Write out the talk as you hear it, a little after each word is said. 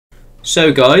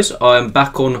So guys, I am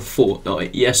back on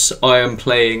Fortnite. Yes, I am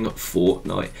playing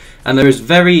Fortnite. And there is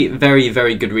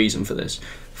very good reason for this.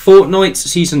 Fortnite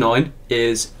Season 9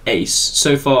 is ace.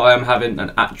 So far I am having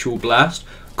an actual blast.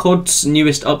 COD's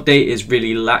newest update is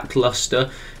really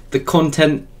lackluster. The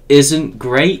content isn't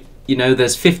great. You know,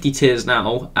 there's 50 tiers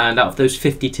now, and out of those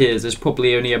 50 tiers there's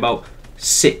probably only about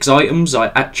 6 items I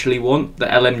actually want, the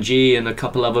LMG and a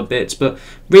couple other bits, but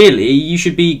really you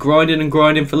should be grinding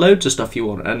for loads of stuff you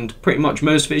want, and pretty much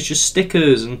most of it is just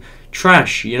stickers and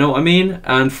trash, you know what I mean?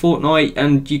 And Fortnite,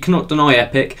 and you cannot deny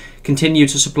Epic, continue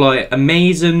to supply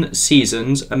amazing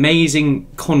seasons, amazing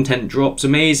content drops,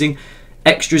 amazing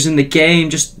extras in the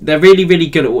game. Just they're really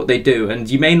good at what they do, and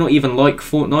you may not even like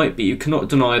Fortnite, but you cannot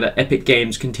deny that Epic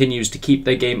Games continues to keep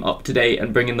their game up to date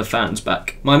and bringing the fans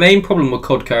back. My main problem with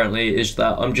COD currently is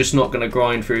that I'm just not going to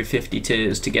grind through 50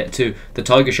 tiers to get to the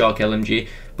Tiger Shark LMG,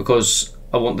 because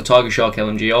I want the Tiger Shark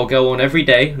LMG. I'll go on every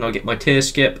day and I'll get my tier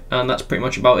skip, and that's pretty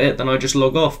much about it. Then I just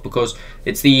log off, because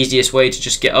it's the easiest way to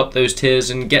just get up those tiers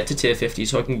and get to tier 50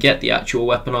 so I can get the actual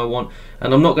weapon I want.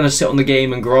 And I'm not going to sit on the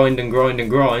game and grind,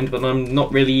 but I'm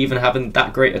not really even having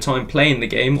that great a time playing the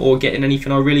game or getting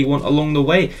anything I really want along the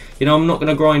way. You know, I'm not going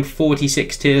to grind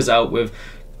 46 tiers out with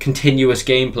continuous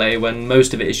gameplay when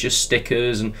most of it is just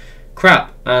stickers and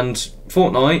crap. And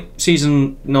Fortnite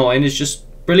Season 9 is just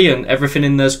brilliant. Everything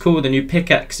in there's cool. The new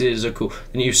pickaxes are cool,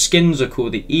 the new skins are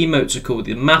cool, the emotes are cool,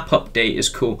 the map update is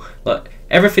cool. Like,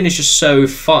 everything is just so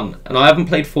fun. And I haven't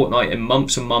played Fortnite in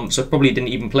months and months. I probably didn't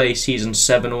even play Season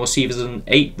 7 or Season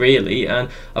 8 really, and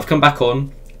I've come back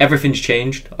on. Everything's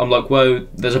changed. I'm like, whoa,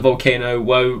 there's a volcano,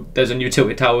 whoa, there's a new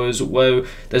tilted towers, whoa,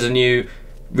 there's a new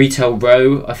retail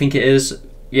row, I think it is.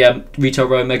 Yeah, Retail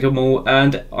Row Mega Mall,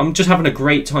 and I'm just having a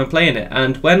great time playing it.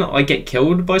 And when I get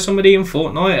killed by somebody in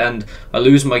Fortnite and I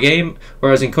lose my game,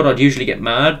 whereas in COD I'd usually get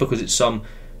mad because it's some,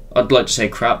 I'd like to say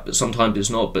crap, but sometimes it's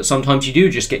not, but sometimes you do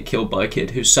just get killed by a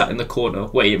kid who's sat in the corner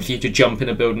waiting for you to jump in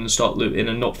a building and start looting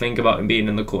and not think about him being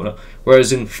in the corner.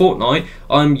 Whereas in Fortnite,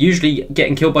 I'm usually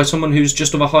getting killed by someone who's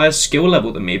just of a higher skill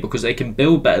level than me, because they can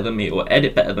build better than me or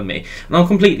edit better than me. And I'm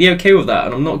completely okay with that,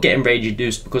 and I'm not getting rage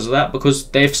induced because of that, because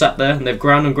they've sat there and they've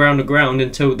ground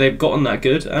until they've gotten that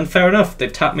good, and fair enough,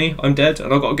 they've tapped me, I'm dead,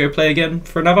 and I've got to go play again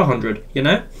for another 100, you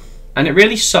know? And it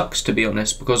really sucks, to be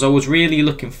honest, because I was really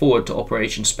looking forward to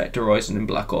Operation Spectre Rising in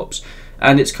Black Ops,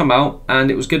 and it's come out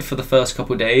and it was good for the first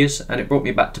couple of days and it brought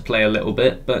me back to play a little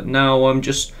bit, but now I'm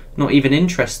just not even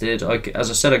interested. As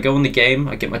I said, I go on the game,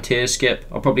 I get my tier skip,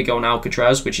 I'll probably go on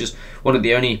Alcatraz, which is one of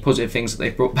the only positive things that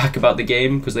they've brought back about the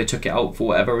game, because they took it out for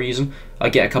whatever reason. I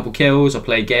get a couple kills, I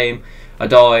play a game, I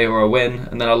die or I win,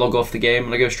 and then I log off the game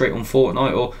and I go straight on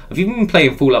Fortnite. Or I've even been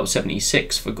playing Fallout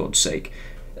 76, for God's sake.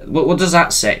 What does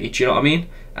that say? Do you know what I mean?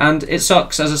 And it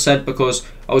sucks, as I said, because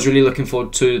I was really looking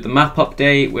forward to the map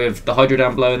update with the Hydro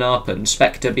Dam blowing up and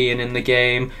Spectre being in the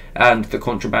game and the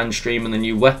contraband stream and the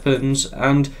new weapons,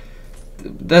 and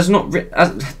there's not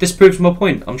this proves my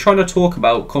point. I'm trying to talk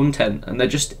about content and there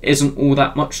just isn't all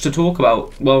that much to talk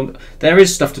about. Well, there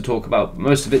is stuff to talk about, but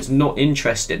most of it's not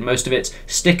interesting. Most of it's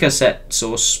sticker sets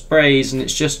or sprays, and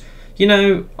it's just, you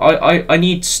know, I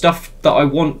need stuff that I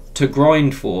want to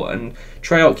grind for, and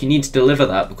Treyarch, you need to deliver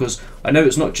that, because I know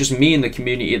it's not just me in the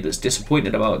community that's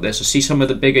disappointed about this. I see some of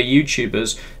the bigger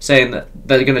YouTubers saying that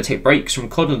they're going to take breaks from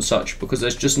COD and such because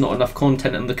there's just not enough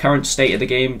content and the current state of the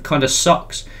game kind of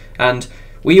sucks. And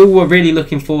we all were really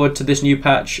looking forward to this new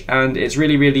patch, and it's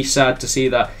really sad to see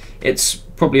that it's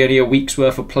probably only a week's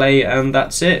worth of play and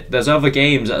that's it. There's other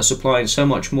games that are supplying so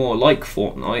much more, like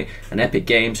Fortnite and Epic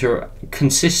Games, who are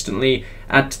consistently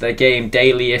add to their game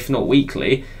daily if not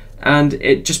weekly, and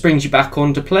it just brings you back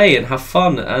on to play and have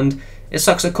fun. And it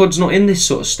sucks that COD's not in this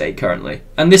sort of state currently.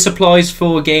 And this applies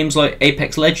for games like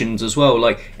Apex Legends as well.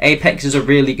 Like, Apex is a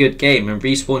really good game, and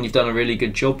Respawn, you've done a really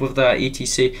good job with that,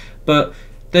 etc. But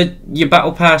your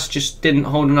Battle Pass just didn't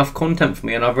hold enough content for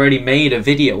me, and I've already made a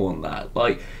video on that.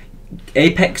 Like,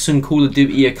 Apex and Call of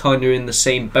Duty are kind of in the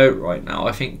same boat right now.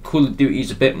 I think Call of Duty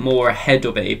is a bit more ahead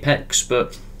of Apex,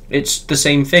 but it's the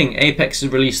same thing. Apex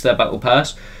has released their Battle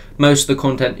Pass. Most of the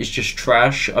content is just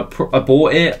trash. I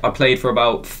bought it, I played for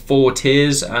about 4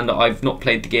 tiers, and I've not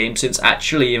played the game since.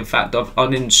 Actually, in fact, I've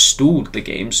uninstalled the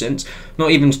game since.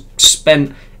 Not even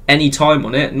spent any time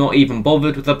on it, not even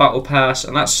bothered with the Battle Pass,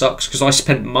 and that sucks because I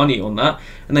spent money on that.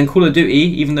 And then Call of Duty,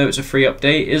 even though it's a free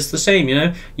update, is the same, you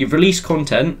know? You've released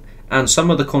content, and some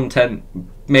of the content,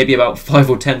 maybe about 5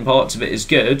 or 10 parts of it is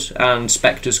good, and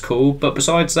Spectre's cool, but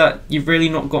besides that, you've really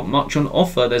not got much on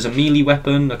offer. There's a melee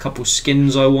weapon, a couple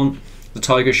skins I want, the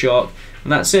Tiger Shark,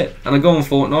 and that's it. And I go on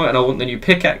Fortnite and I want the new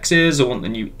pickaxes, I want the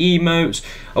new emotes,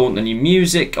 I want the new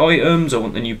music items, I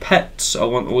want the new pets, I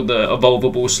want all the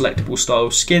evolvable, selectable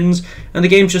style skins, and the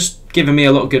game's just giving me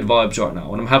a lot of good vibes right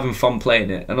now, and I'm having fun playing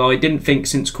it. And I didn't think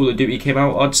since Call of Duty came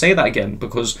out I'd say that again,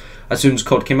 because as soon as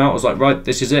COD came out I was like, right,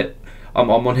 this is it. I'm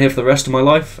on here for the rest of my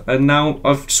life, and now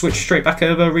I've switched straight back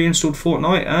over, reinstalled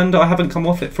Fortnite, and I haven't come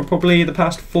off it for probably the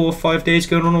past 4 or 5 days,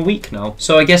 going on a week now.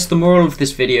 So I guess the moral of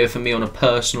this video for me on a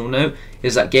personal note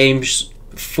is that games,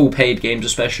 full paid games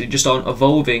especially, just aren't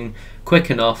evolving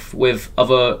quick enough with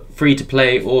other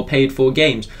free-to-play or paid-for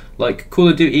games. Like, Call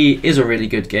of Duty is a really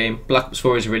good game, Black Ops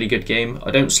 4 is a really good game,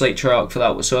 I don't slate Treyarch for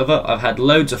that whatsoever, I've had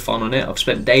loads of fun on it, I've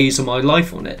spent days of my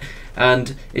life on it,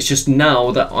 and it's just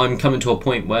now that I'm coming to a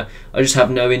point where I just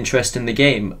have no interest in the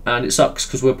game, and it sucks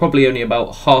because we're probably only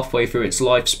about halfway through its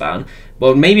lifespan.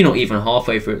 Well, maybe not even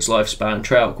halfway through its lifespan.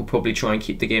 Treyarch will probably try and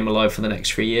keep the game alive for the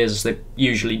next 3 years, as they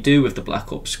usually do with the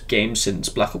Black Ops games since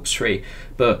Black Ops 3,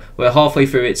 but we're halfway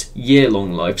through its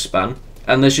year-long lifespan,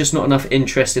 and there's just not enough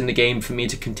interest in the game for me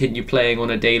to continue playing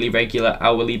on a daily, regular,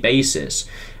 hourly basis.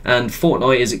 And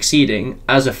Fortnite is exceeding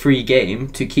as a free game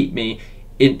to keep me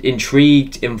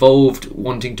intrigued, involved,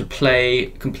 wanting to play,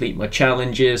 complete my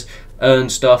challenges, earn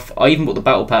stuff. I even bought the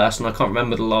battle pass, and I can't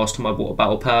remember the last time I bought a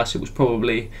battle pass. It was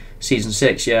probably season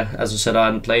 6. Yeah, as I said, I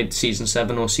hadn't played season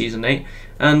 7 or season 8,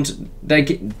 and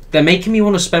they're making me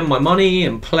want to spend my money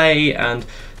and play, and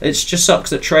it just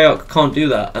sucks that Treyarch can't do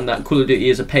that, and that Call of Duty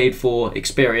is a paid for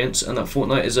experience, and that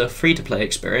Fortnite is a free to play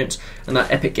experience, and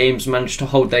that Epic Games managed to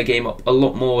hold their game up a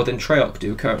lot more than Treyarch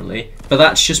do currently. But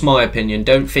that's just my opinion.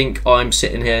 Don't think I'm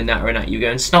sitting here nattering at you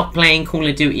going, stop playing Call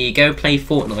of Duty, go play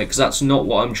Fortnite, because that's not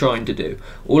what I'm trying to do.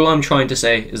 All I'm trying to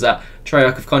say is that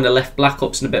Treyarch have kind of left Black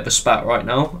Ops in a bit of a spat right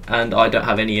now, and I don't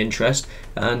have any interest,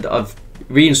 and I've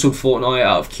reinstalled Fortnite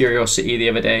out of curiosity the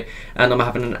other day, and I'm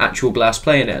having an actual blast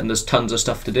playing it, and there's tons of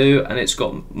stuff to do, and it's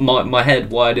got my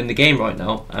head wired in the game right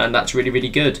now, and that's really, really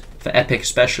good for Epic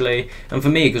especially, and for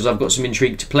me, because I've got some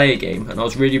intrigue to play a game, and I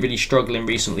was really, really struggling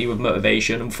recently with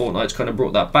motivation, and Fortnite's kind of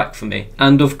brought that back for me.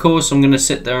 And of course I'm going to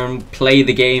sit there and play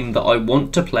the game that I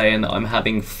want to play and that I'm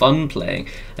having fun playing,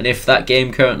 and if that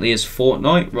game currently is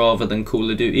Fortnite rather than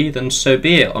Call of Duty, then so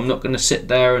be it. I'm not going to sit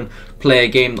there and play a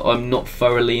game that I'm not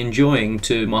thoroughly enjoying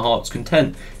to my heart's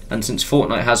content, and since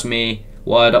Fortnite has me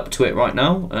wired up to it right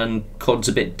now and COD's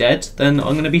a bit dead, then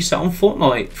I'm going to be sat on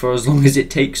Fortnite for as long as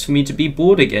it takes for me to be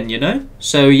bored again, you know?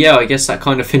 So yeah, I guess that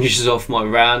kind of finishes off my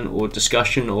rant or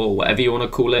discussion or whatever you want to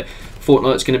call it.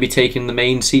 Fortnite's going to be taking the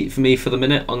main seat for me for the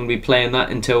minute. I'm going to be playing that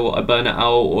until I burn it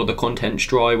out or the content's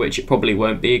dry, which it probably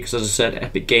won't be, because as I said,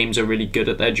 Epic Games are really good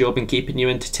at their job in keeping you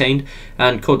entertained,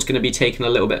 and COD's going to be taking a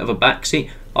little bit of a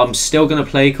backseat. I'm still going to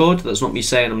play COD, that's not me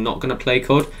saying I'm not going to play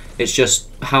COD, it's just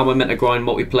how am I meant to grind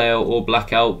multiplayer or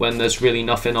blackout when there's really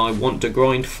nothing I want to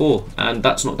grind for, and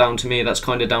that's not down to me, that's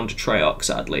kind of down to Treyarch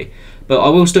sadly. But I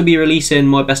will still be releasing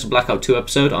my Best of Blackout 2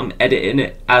 episode, I'm editing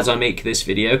it as I make this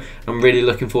video, I'm really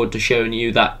looking forward to showing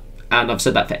you that, and I've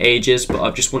said that for ages, but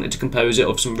I've just wanted to compose it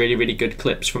of some really, really good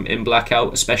clips from In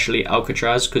Blackout, especially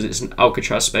Alcatraz, because it's an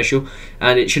Alcatraz special,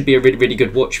 and it should be a really, really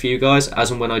good watch for you guys,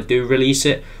 as and when I do release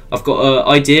it. I've got an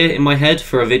idea in my head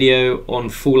for a video on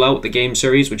Fallout, the game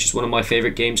series, which is one of my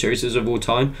favourite game series of all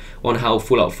time, on how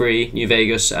Fallout 3, New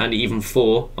Vegas, and even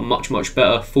 4 are much, much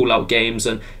better Fallout games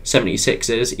than 76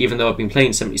 is, even though I've been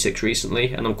playing 76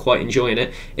 recently, and I'm quite enjoying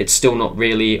it. It's still not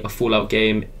really a Fallout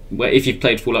game where if you've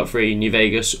played Fallout 3, New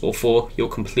Vegas, or 4, you'll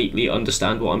completely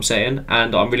understand what I'm saying,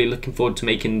 and I'm really looking forward to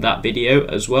making that video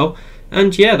as well.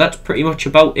 And yeah, that's pretty much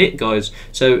about it, guys.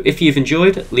 So if you've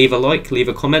enjoyed, leave a like, leave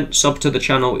a comment, sub to the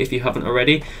channel if you haven't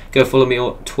already. Go follow me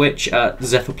on Twitch at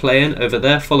Zephr Playing over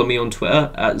there. Follow me on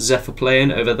Twitter at Zephr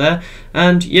Playing over there.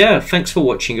 And yeah, thanks for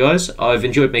watching, guys. I've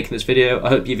enjoyed making this video. I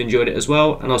hope you've enjoyed it as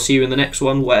well, and I'll see you in the next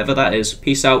one, whatever that is.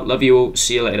 Peace out, love you all,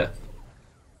 see you later.